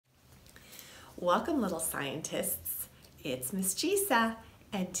Welcome, little scientists. It's Miss Gisa,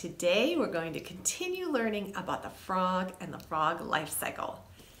 and today we're going to continue learning about the frog and the frog life cycle.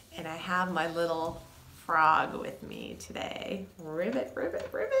 And I have my little frog with me today. Ribbit, ribbit,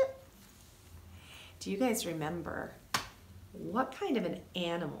 ribbit. Do you guys remember what kind of an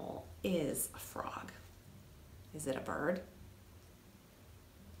animal is a frog? Is it a bird?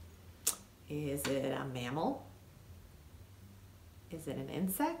 Is it a mammal? Is it an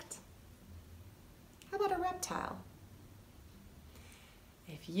insect? How about a reptile?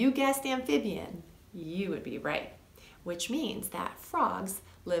 If you guessed amphibian, you would be right, which means that frogs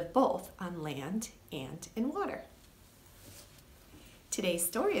live both on land and in water. Today's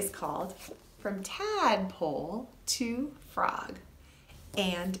story is called From Tadpole to Frog,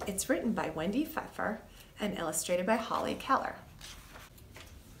 and it's written by Wendy Pfeffer and illustrated by Holly Keller.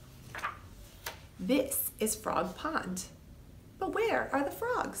 This is Frog Pond, but where are the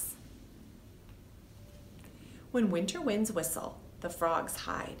frogs? When winter winds whistle, the frogs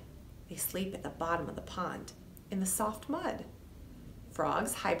hide. They sleep at the bottom of the pond, in the soft mud.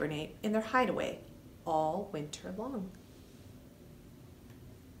 Frogs hibernate in their hideaway all winter long.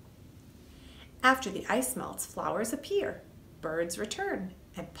 After the ice melts, flowers appear, birds return,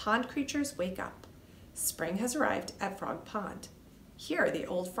 and pond creatures wake up. Spring has arrived at Frog Pond. Here are the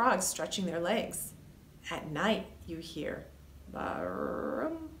old frogs stretching their legs. At night, you hear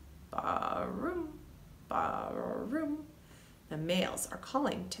ba-rum, ba-rum, ba-rum. The males are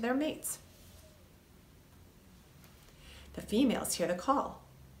calling to their mates. The females hear the call.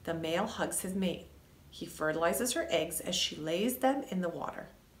 The male hugs his mate. He fertilizes her eggs as she lays them in the water.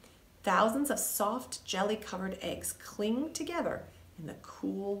 Thousands of soft, jelly-covered eggs cling together in the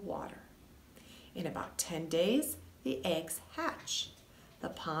cool water. In about 10 days, the eggs hatch. The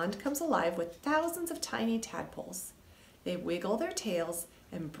pond comes alive with thousands of tiny tadpoles. They wiggle their tails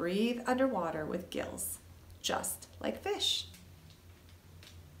and breathe underwater with gills, just like fish.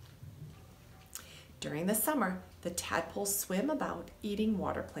 During the summer, the tadpoles swim about eating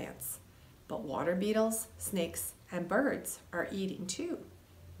water plants, but water beetles, snakes, and birds are eating too.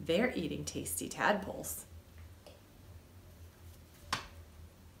 They're eating tasty tadpoles.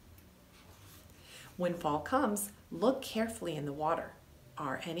 When fall comes, look carefully in the water.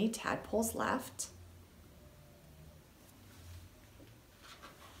 Are any tadpoles left?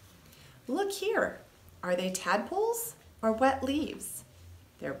 Look here. Are they tadpoles or wet leaves?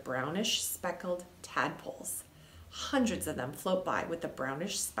 They're brownish speckled tadpoles. Hundreds of them float by with the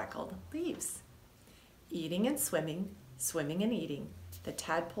brownish speckled leaves. Eating and swimming, swimming and eating, the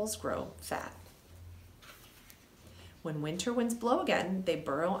tadpoles grow fat. When winter winds blow again, they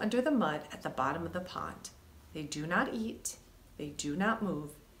burrow under the mud at the bottom of the pond. They do not eat, they do not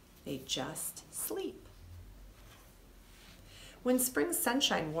move, they just sleep. When spring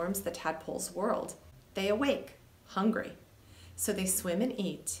sunshine warms the tadpoles' world, they awake, hungry. So they swim and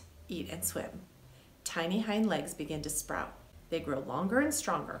eat and swim. Tiny hind legs begin to sprout. They grow longer and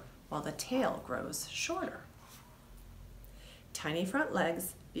stronger while the tail grows shorter. Tiny front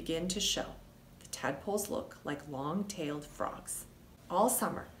legs begin to show. The tadpoles look like long-tailed frogs. All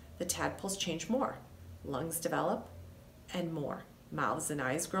summer, the tadpoles change more. Lungs develop and more. Mouths and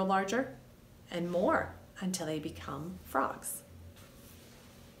eyes grow larger and more until they become frogs.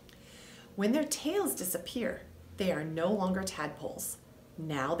 When their tails disappear, they are no longer tadpoles.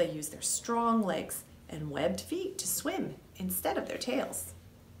 Now they use their strong legs and webbed feet to swim instead of their tails.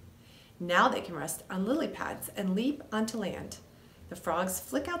 Now they can rest on lily pads and leap onto land. The frogs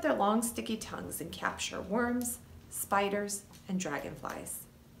flick out their long sticky tongues and capture worms, spiders, and dragonflies.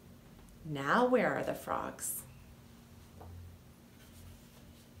 Now where are the frogs?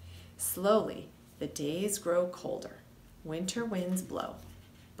 Slowly, the days grow colder. Winter winds blow.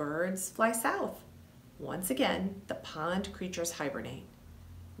 Birds fly south. Once again, the pond creatures hibernate.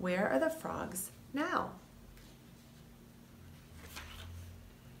 Where are the frogs now?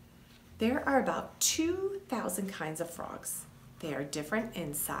 There are about 2,000 kinds of frogs. They are different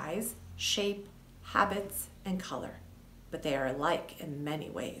in size, shape, habits, and color, but they are alike in many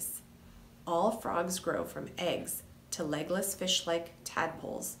ways. All frogs grow from eggs to legless fish-like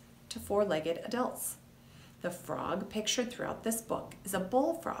tadpoles to four-legged adults. The frog pictured throughout this book is a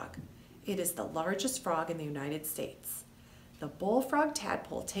bullfrog. It is the largest frog in the United States. The bullfrog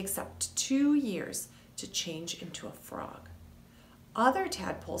tadpole takes up to 2 years to change into a frog. Other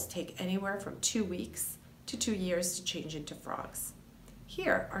tadpoles take anywhere from 2 weeks to 2 years to change into frogs.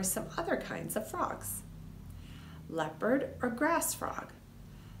 Here are some other kinds of frogs. Leopard or grass frog.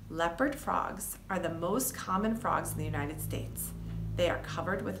 Leopard frogs are the most common frogs in the United States. They are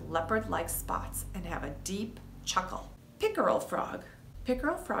covered with leopard-like spots and have a deep chuckle. Pickerel frog.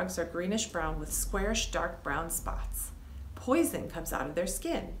 Pickerel frogs are greenish-brown with squarish dark brown spots. Poison comes out of their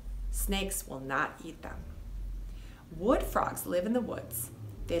skin. Snakes will not eat them. Wood frogs live in the woods.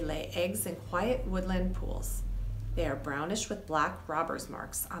 They lay eggs in quiet woodland pools. They are brownish with black robber's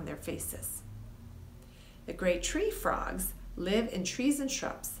marks on their faces. The gray tree frogs live in trees and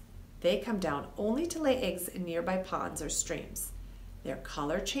shrubs. They come down only to lay eggs in nearby ponds or streams. Their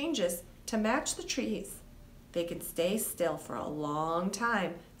color changes to match the trees. They can stay still for a long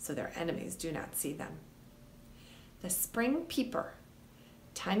time so their enemies do not see them. The spring peeper.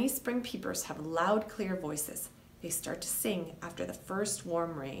 Tiny spring peepers have loud, clear voices. They start to sing after the first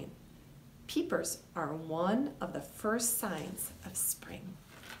warm rain. Peepers are one of the first signs of spring.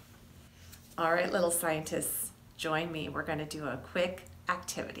 All right, little scientists, join me. We're going to do a quick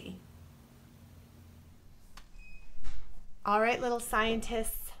activity. All right, little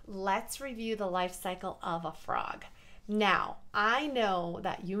scientists, let's review the life cycle of a frog. Now, I know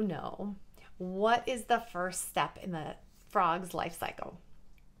that you know what is the first step in the frog's life cycle.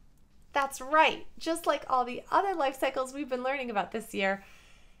 That's right. Just like all the other life cycles we've been learning about this year,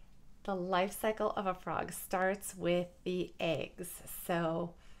 the life cycle of a frog starts with the eggs.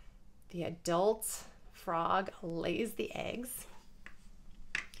 So the adult frog lays the eggs,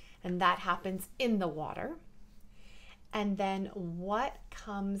 and that happens in the water. And then what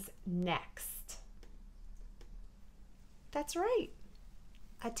comes next? That's right.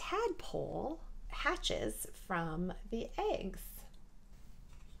 A tadpole hatches from the eggs.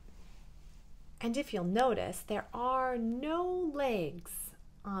 And if you'll notice, there are no legs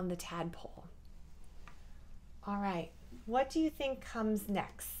on the tadpole. All right, what do you think comes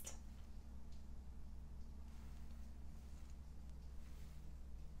next?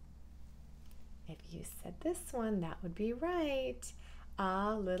 If you said this one, that would be right.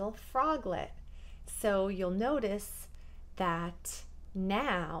 A little froglet. So you'll notice that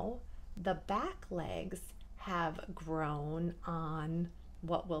now the back legs have grown on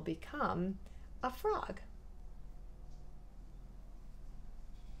what will become a frog.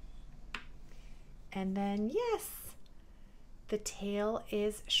 And then, yes, the tail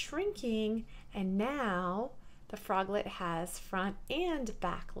is shrinking, and now the froglet has front and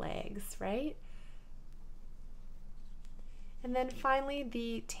back legs, right? And then finally,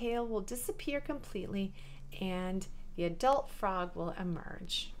 the tail will disappear completely, and the adult frog will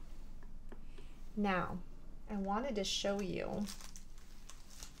emerge. Now, I wanted to show you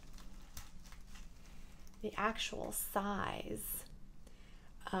the actual size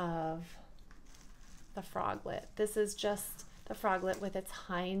of the froglet. This is just the froglet with its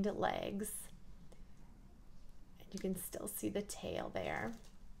hind legs. You can still see the tail there.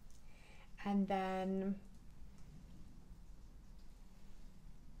 And then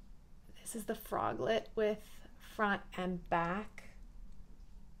this is the froglet with front and back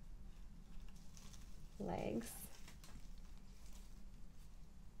legs.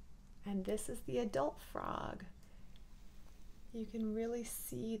 And this is the adult frog. You can really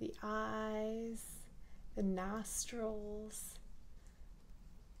see the eyes, the nostrils.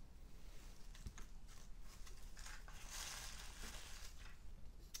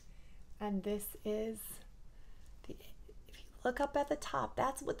 And this is the, if you look up at the top,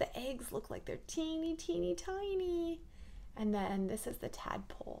 that's what the eggs look like. They're teeny, teeny, tiny. And then this is the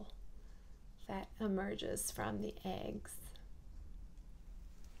tadpole that emerges from the eggs.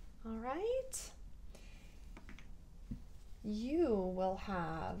 All right. You will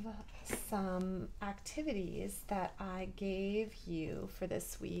have some activities that I gave you for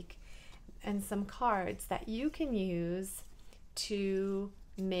this week and some cards that you can use to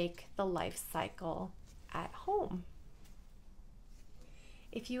make the life cycle at home.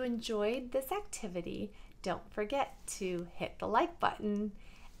 If you enjoyed this activity, don't forget to hit the like button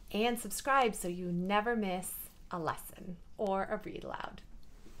and subscribe so you never miss a lesson or a read aloud.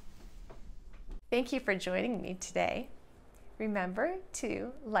 Thank you for joining me today. Remember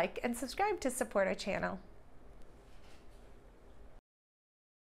to like and subscribe to support our channel.